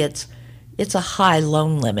effectively it's a high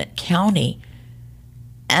loan limit county.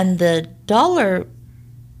 And the dollar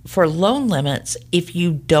for loan limits, if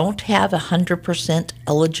you don't have 100%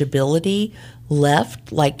 eligibility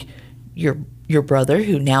left, like your brother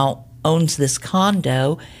who now owns this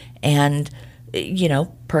condo, and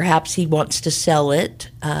perhaps he wants to sell it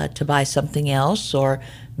to buy something else, or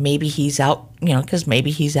maybe he's because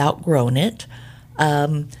maybe he's outgrown it.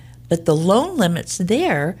 But the loan limits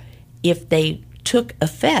there, if they took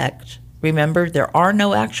effect, remember there are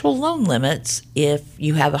no actual loan limits if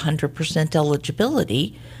you have 100%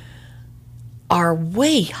 eligibility, are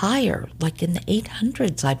way higher, like in the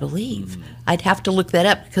 800s, I believe. I'd have to look that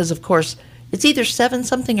up because, of course, it's either 7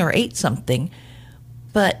 something or 8 something.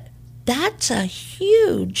 But that's a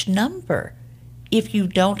huge number if you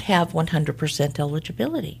don't have 100%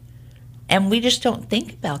 eligibility. And we just don't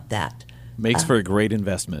think about that. Makes for a great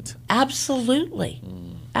investment. Absolutely.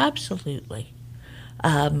 Absolutely.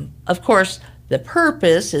 Of course, the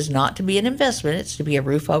purpose is not to be an investment, it's to be a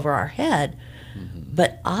roof over our head.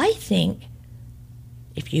 But I think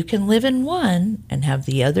if you can live in one and have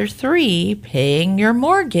the other 3 paying your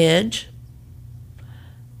mortgage,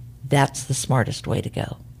 that's the smartest way to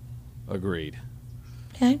go. Agreed.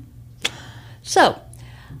 Okay. So,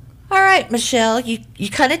 all right, Michelle, you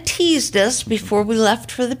kind of teased us before we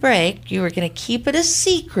left for the break. You were going to keep it a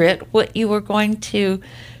secret what you were going to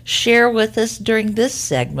share with us during this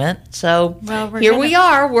segment. So here we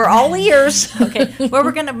are. We're all ears. Okay. Well,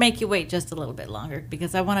 we're going to make you wait just a little bit longer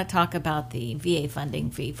because I want to talk about the VA funding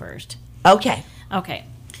fee first. Okay. Okay.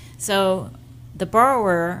 So the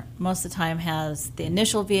borrower most of the time has the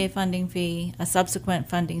initial VA funding fee, a subsequent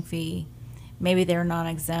funding fee. Maybe they're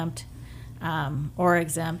non-exempt or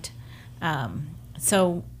exempt.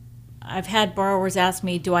 So I've had borrowers ask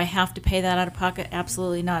me, do I have to pay that out of pocket?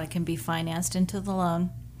 Absolutely not. It can be financed into the loan.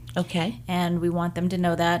 Okay. And we want them to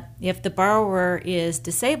know that. If the borrower is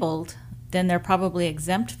disabled, then they're probably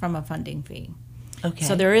exempt from a funding fee. Okay.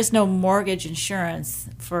 So there is no mortgage insurance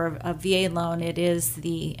for a VA loan. It is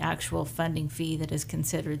the actual funding fee that is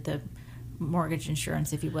considered the mortgage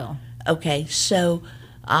insurance, if you will. Okay. So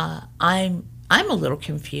I'm a little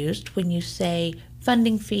confused when you say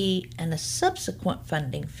funding fee and a subsequent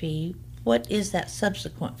funding fee. What is that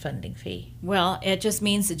subsequent funding fee? Well, it just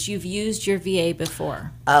means that you've used your VA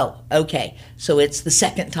before. Oh, okay. So it's the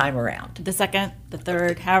second time around. The second, the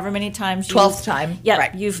third, however many times. 12th time. Yeah,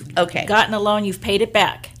 right. You've okay. gotten a loan, you've paid it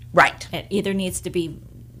back. Right. It either needs to be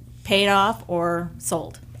paid off or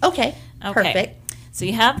sold. Okay. Perfect. So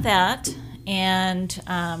you have that. And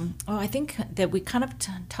I think that we kind of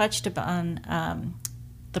touched on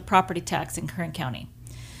the property tax in Kern County.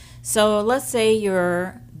 So let's say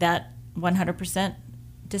you're that 100%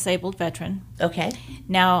 disabled veteran. Okay.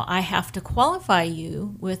 Now I have to qualify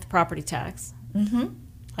you with property tax,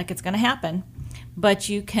 like it's going to happen, but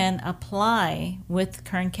you can apply with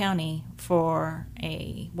Kern County for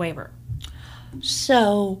a waiver.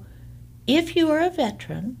 So if you are a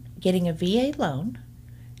veteran getting a VA loan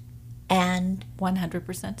and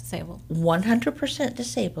 100% disabled. 100%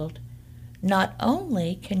 disabled, not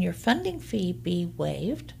only can your funding fee be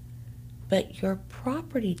waived, but your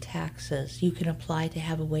property taxes, you can apply to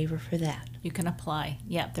have a waiver for that. You can apply.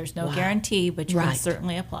 Yeah, there's no Wow. guarantee, but you can Right.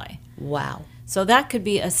 certainly apply. Wow. So that could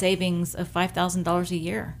be a savings of $5,000 a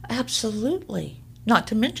year. Absolutely. Not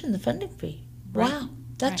to mention the funding fee. Right. Wow.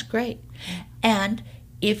 That's Right. great. And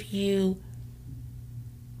if you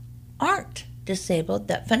aren't disabled,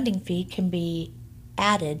 that funding fee can be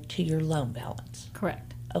added to your loan balance.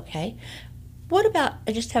 Correct. Okay. What about,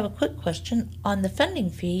 I just have a quick question on the funding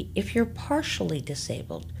fee. If you're partially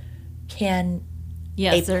disabled, can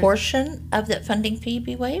Yes, a portion of that funding fee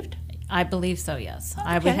be waived? I believe so, yes.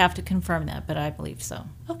 I would Okay. have to confirm that, but I believe so.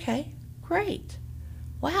 Okay, great.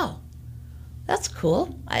 Wow, that's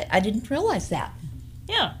cool. I didn't realize that.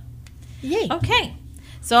 Yeah. Yay. Okay.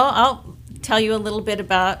 So I'll tell you a little bit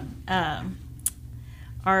about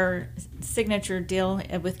our signature deal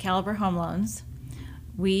with Caliber Home Loans.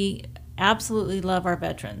 We absolutely love our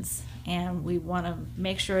veterans, and we want to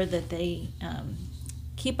make sure that they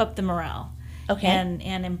keep up the morale. Okay. And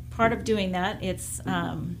in part of doing that, it's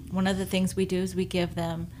one of the things we do is we give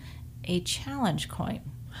them a challenge coin.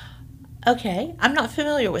 Okay, I'm not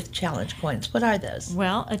familiar with challenge coins. What are those?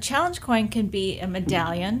 Well, a challenge coin can be a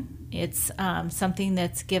medallion. It's something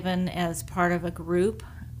that's given as part of a group.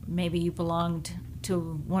 Maybe you belonged to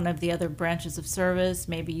one of the other branches of service.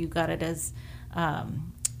 Maybe you got it as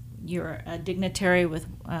you're a dignitary with.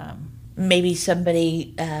 Maybe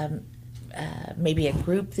somebody maybe a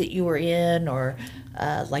group that you were in, or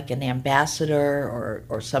like an ambassador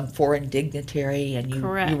or some foreign dignitary, and you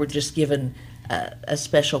Correct. were just given a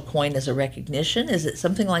special coin as a recognition? Is it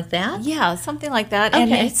something like that? Yeah, something like that.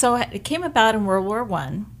 Okay. And so it came about in World War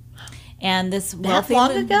I. And this wealthy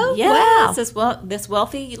long ago? Yes, Wow. this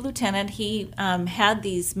wealthy lieutenant, he had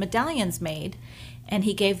these medallions made, and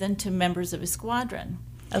he gave them to members of his squadron.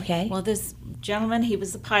 Okay. Well, this gentleman, he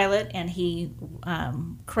was the pilot, and he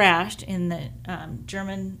crashed in the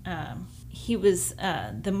German. He was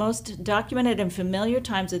the most documented and familiar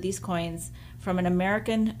times of these coins from an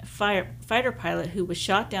American fighter pilot who was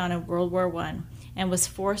shot down in World War I and was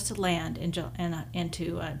forced to land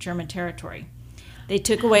into German territory. They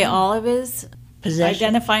took away all of his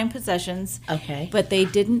identifying possessions, Okay. but they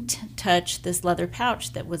didn't touch this leather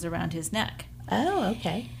pouch that was around his neck. Oh,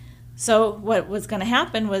 okay. So what was going to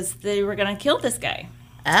happen was they were going to kill this guy.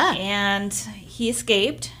 And he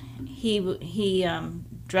escaped. He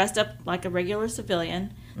dressed up like a regular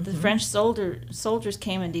civilian. The French soldiers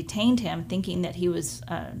came and detained him, thinking that he was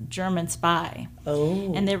a German spy.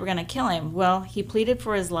 Oh. And they were going to kill him. Well, he pleaded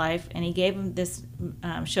for his life, and he gave him this,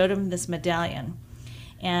 showed him this medallion.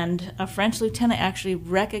 And a French lieutenant actually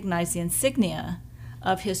recognized the insignia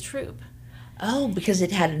of his troop. Oh, because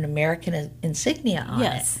it had an American insignia on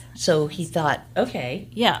Yes. it. So he thought, okay.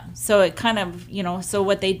 Yeah, so it kind of, so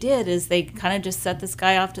what they did is they kind of just set this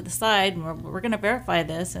guy off to the side, and we're going to verify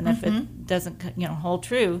this, and if it doesn't, hold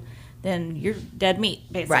true, then you're dead meat,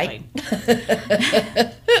 basically.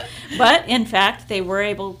 Right. But, in fact, they were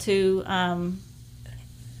able to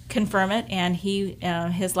confirm it, and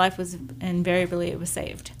his life was, invariably, it was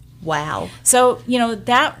saved. Wow. So,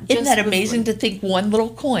 that Isn't just that was amazing to think one little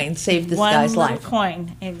coin saved this one guy's little life?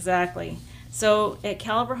 coin, exactly. So at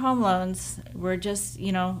Caliber Home Loans, we're just,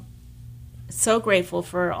 so grateful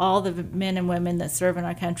for all the men and women that serve in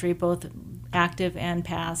our country, both active and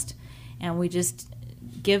past, and we just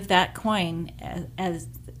give that coin as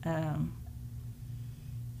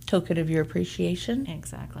Token of your appreciation?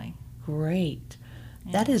 exactly. Great.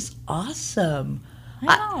 That is awesome.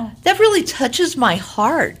 I know. That really touches my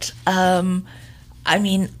heart. I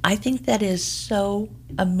think that is so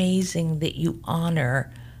amazing that you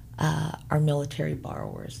honor our military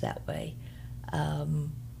borrowers that way.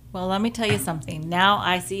 Well, let me tell you something. Now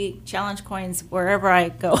I see challenge coins wherever I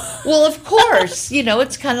go. Well, of course,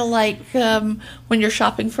 it's kind of like when you're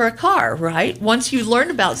shopping for a car, right? Once you learn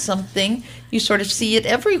about something, you sort of see it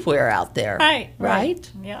everywhere out there.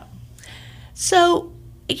 Right? Yeah. So,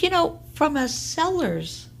 from a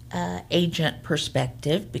seller's agent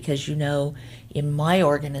perspective, because in my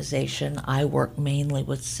organization, I work mainly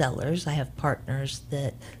with sellers. I have partners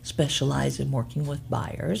that specialize in working with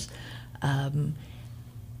buyers.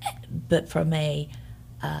 But from a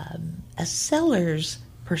seller's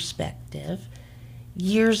perspective,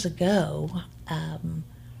 years ago,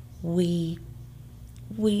 we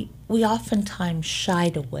oftentimes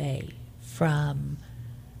shied away from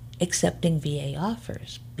accepting VA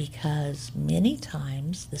offers because many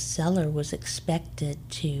times the seller was expected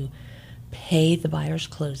to pay the buyer's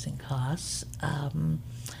closing costs,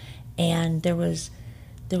 and there was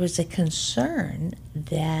a concern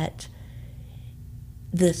that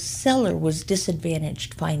the seller was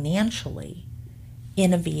disadvantaged financially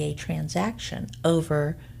in a VA transaction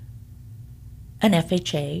over an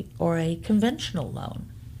FHA or a conventional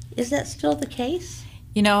loan. Is that still the case?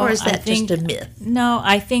 Or is that just a myth? No,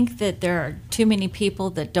 I think that there are too many people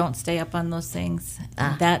that don't stay up on those things.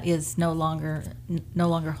 That is no longer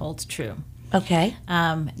holds true. Okay.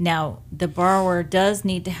 Now, the borrower does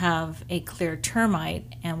need to have a clear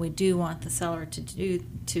termite, and we do want the seller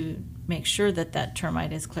to make sure that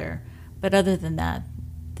termite is clear. But other than that,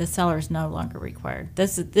 the seller is no longer required.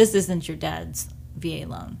 This isn't your dad's VA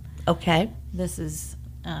loan. Okay. This is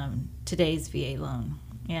today's VA loan,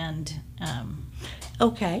 and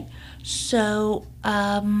okay. So,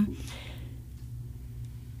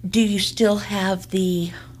 do you still have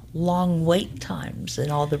the long wait times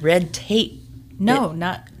and all the red tape? No.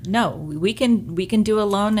 We can do a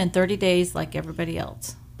loan in 30 days like everybody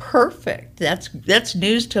else. Perfect. That's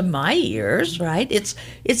news to my ears, right? It's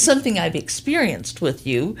something I've experienced with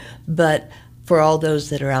you, but for all those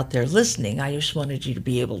that are out there listening, I just wanted you to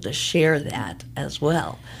be able to share that as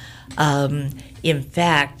well. In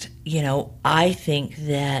fact, I think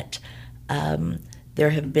that there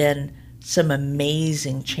have been some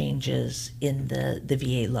amazing changes in the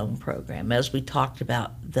VA loan program, as we talked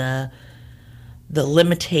about the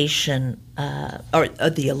limitation or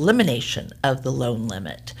the elimination of the loan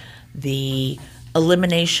limit, the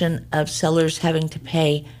elimination of sellers having to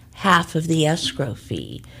pay half of the escrow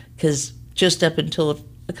fee, because just up until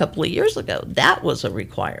a couple of years ago, that was a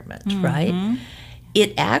requirement, right?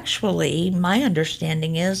 It actually, my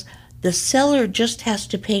understanding is, the seller just has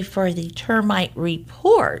to pay for the termite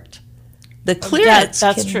report. The clearance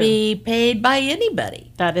that's can true. be paid by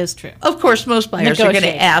anybody. That is true. Of course, most buyers are going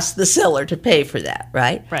Negotiate. to ask the seller to pay for that,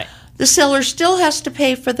 right? Right. The seller still has to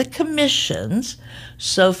pay for the commissions.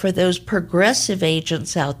 So for those progressive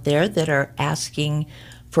agents out there that are asking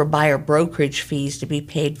for buyer brokerage fees to be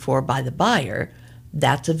paid for by the buyer,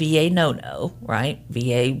 that's a VA no-no, right?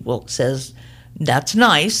 VA says, that's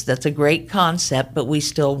nice, that's a great concept, but we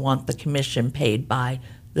still want the commission paid by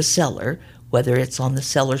the seller, whether it's on the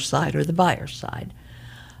seller side or the buyer side.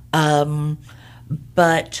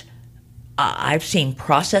 But I've seen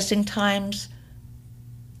processing times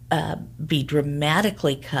be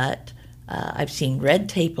dramatically cut. I've seen red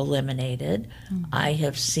tape eliminated. I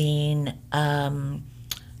have seen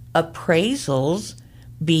appraisals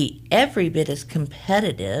be every bit as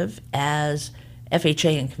competitive as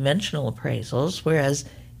FHA and conventional appraisals, whereas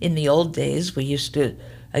in the old days we used to,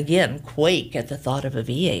 again, quake at the thought of a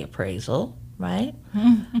VA appraisal, right?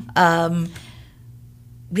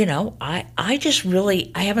 You know, I just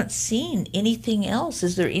really, I haven't seen anything else.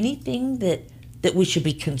 Is there anything that we should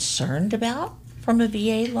be concerned about from a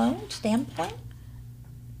VA loan standpoint?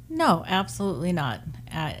 No, absolutely not.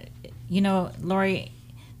 You know, Lori,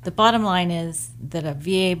 the bottom line is that a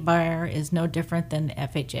VA buyer is no different than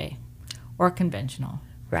FHA or conventional.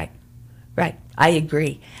 Right. I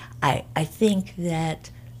agree. I think that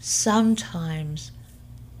sometimes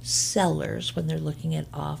sellers, when they're looking at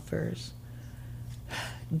offers,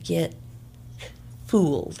 get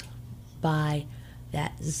fooled by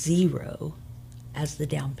that zero as the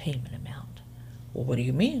down payment amount. Well, what do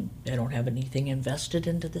you mean? They don't have anything invested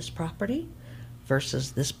into this property?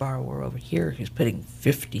 Versus this borrower over here who's putting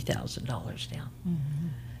 $50,000 down.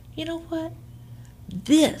 You know what?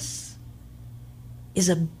 This is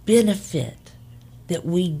a benefit that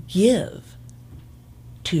we give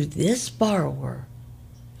to this borrower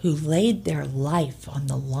who laid their life on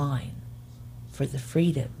the line for the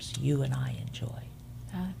freedoms you and I enjoy.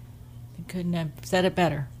 I couldn't have said it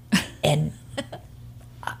better. And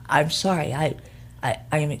I'm sorry, I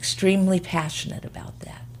am extremely passionate about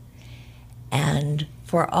that. And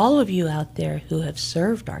for all of you out there who have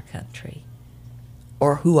served our country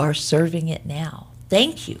or who are serving it now,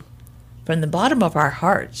 thank you. From the bottom of our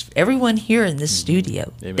hearts, everyone here in this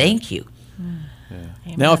studio, Amen. thank you.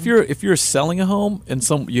 Now, if you're selling a home and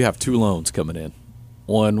you have two loans coming in,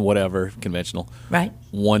 one whatever conventional, Right?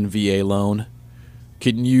 one VA loan,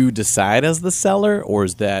 can you decide as the seller, or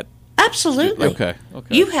is that Absolutely. Okay.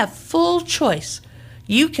 You have full choice.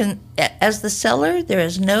 You can, as the seller, there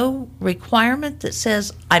is no requirement that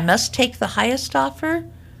says, I must take the highest offer,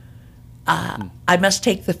 I must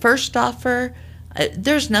take the first offer.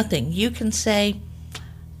 There's nothing. You can say,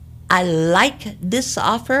 I like this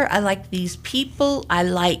offer, I like these people, I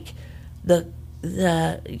like the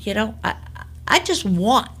you know, I just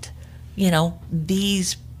want, you know,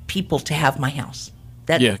 these people to have my house.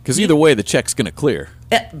 Yeah, because either way, the check's going to clear.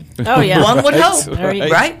 Oh, yeah. One would hope,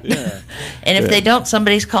 Right. right? And if they don't,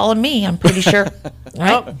 somebody's calling me, I'm pretty sure.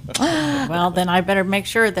 Right? Well, then I better make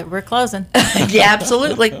sure that we're closing. Yeah,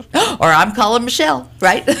 absolutely. Or I'm calling Michelle,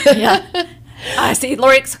 right? Yeah. I see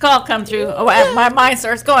Lori's call come through. Oh, my mind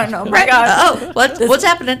starts going, oh, my Right? God. Oh, what's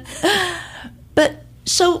happening? But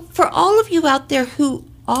so for all of you out there who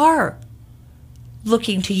are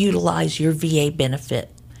looking to utilize your VA benefit,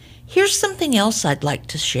 here's something else I'd like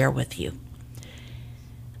to share with you.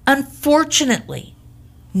 Unfortunately,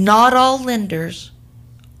 not all lenders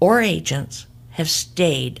or agents have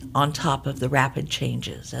stayed on top of the rapid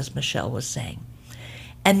changes, as Michelle was saying.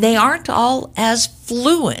 And they aren't all as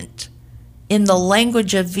fluent in the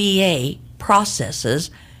language of VA processes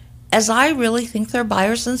as I really think their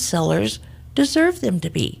buyers and sellers deserve them to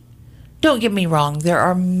be. Don't get me wrong, there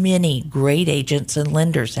are many great agents and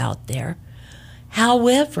lenders out there.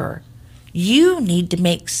 However, you need to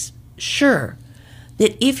make sure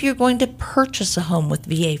that if you're going to purchase a home with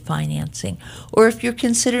VA financing, or if you're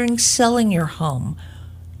considering selling your home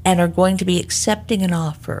and are going to be accepting an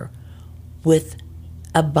offer with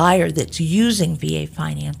a buyer that's using VA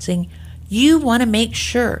financing, you want to make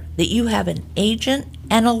sure that you have an agent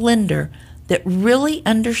and a lender that really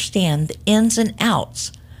understand the ins and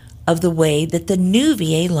outs of the way that the new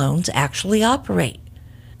VA loans actually operate.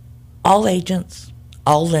 All agents,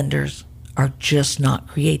 all lenders are just not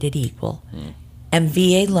created equal. And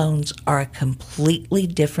VA loans are a completely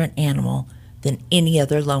different animal than any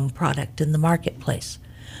other loan product in the marketplace.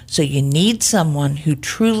 So you need someone who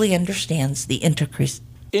truly understands the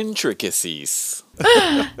intricacies.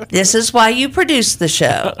 This is why you produce the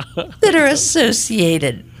show that are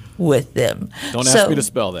associated with them. Don't ask me to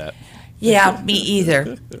spell that. Yeah, me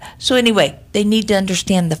either. So anyway, they need to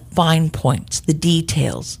understand the fine points, the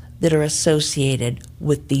details that are associated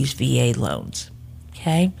with these VA loans.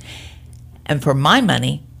 Okay? And for my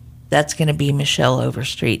money, that's going to be Michelle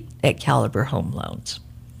Overstreet at Caliber Home Loans.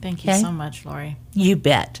 Thank you so much, Lori. You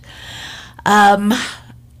bet. I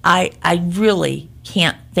really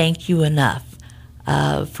can't thank you enough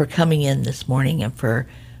for coming in this morning and for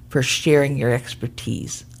sharing your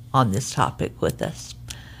expertise on this topic with us.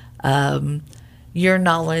 Your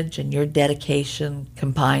knowledge and your dedication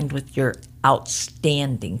combined with your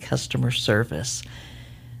outstanding customer service,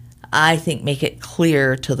 I think make it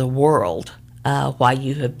clear to the world why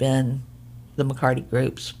you have been the McCarty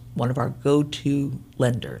Group's one of our go-to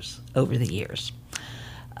lenders over the years.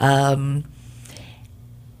 For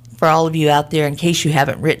all of you out there, in case you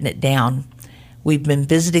haven't written it down, we've been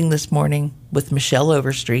visiting this morning with Michelle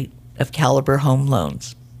Overstreet of Caliber Home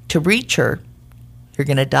Loans. To reach her, you're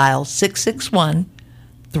going to dial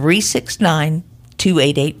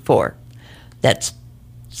 661-369-2884. That's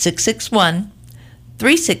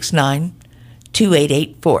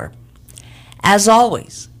 661-369-2884. As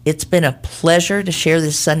always, it's been a pleasure to share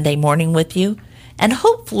this Sunday morning with you and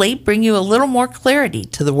hopefully bring you a little more clarity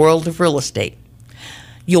to the world of real estate.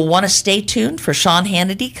 You'll want to stay tuned for Sean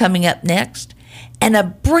Hannity coming up next and a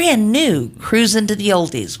brand new Cruise into the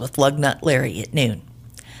Oldies with Lugnut Larry at noon.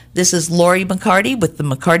 This is Lori McCarty with the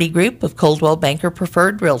McCarty Group of Coldwell Banker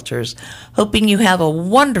Preferred Realtors, hoping you have a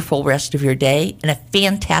wonderful rest of your day and a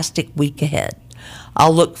fantastic week ahead.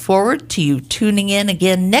 I'll look forward to you tuning in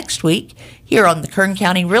again next week here on the Kern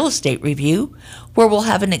County Real Estate Review, where we'll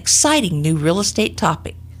have an exciting new real estate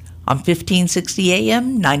topic on 1560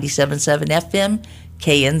 AM, 97.7 FM,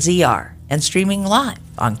 KNZR, and streaming live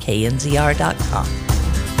on knzr.com.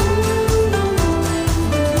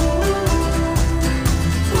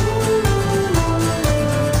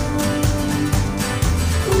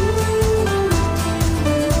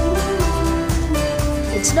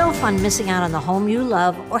 It's no fun missing out on the home you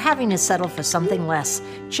love or having to settle for something less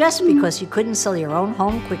just because you couldn't sell your own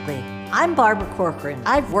home quickly. I'm Barbara Corcoran.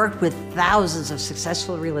 I've worked with thousands of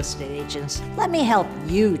successful real estate agents. Let me help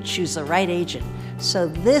you choose the right agent so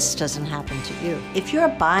this doesn't happen to you. If you're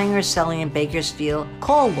buying or selling in Bakersfield,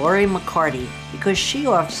 call Lori McCarty because she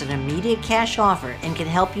offers an immediate cash offer and can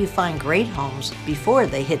help you find great homes before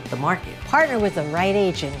they hit the market. Partner with the right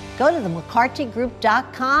agent. Go to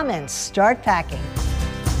themccartygroup.com and start packing.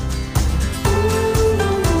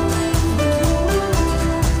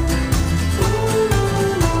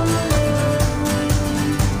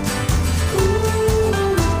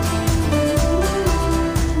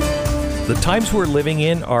 The times we're living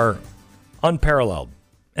in are unparalleled,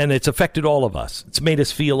 and it's affected all of us. It's made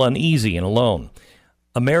us feel uneasy and alone.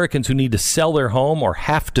 Americans who need to sell their home or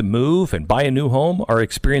have to move and buy a new home are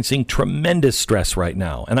experiencing tremendous stress right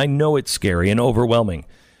now, and I know it's scary and overwhelming,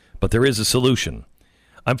 but there is a solution.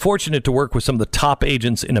 I'm fortunate to work with some of the top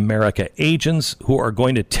agents in America, agents who are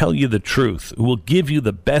going to tell you the truth, who will give you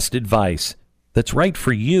the best advice that's right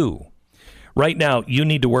for you. Right now, you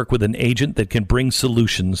need to work with an agent that can bring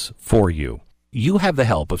solutions for you. You have the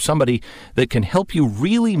help of somebody that can help you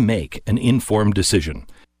really make an informed decision.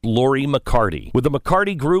 Lori McCarty with the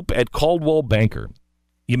McCarty Group at Coldwell Banker.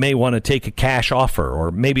 You may want to take a cash offer,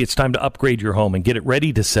 or maybe it's time to upgrade your home and get it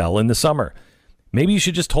ready to sell in the summer. Maybe you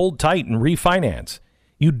should just hold tight and refinance.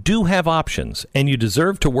 You do have options, and you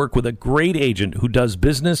deserve to work with a great agent who does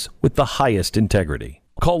business with the highest integrity.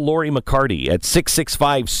 Call Lori McCarty at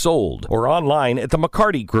 665-SOLD or online at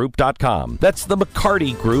themccartygroup.com. That's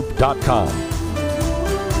themccartygroup.com.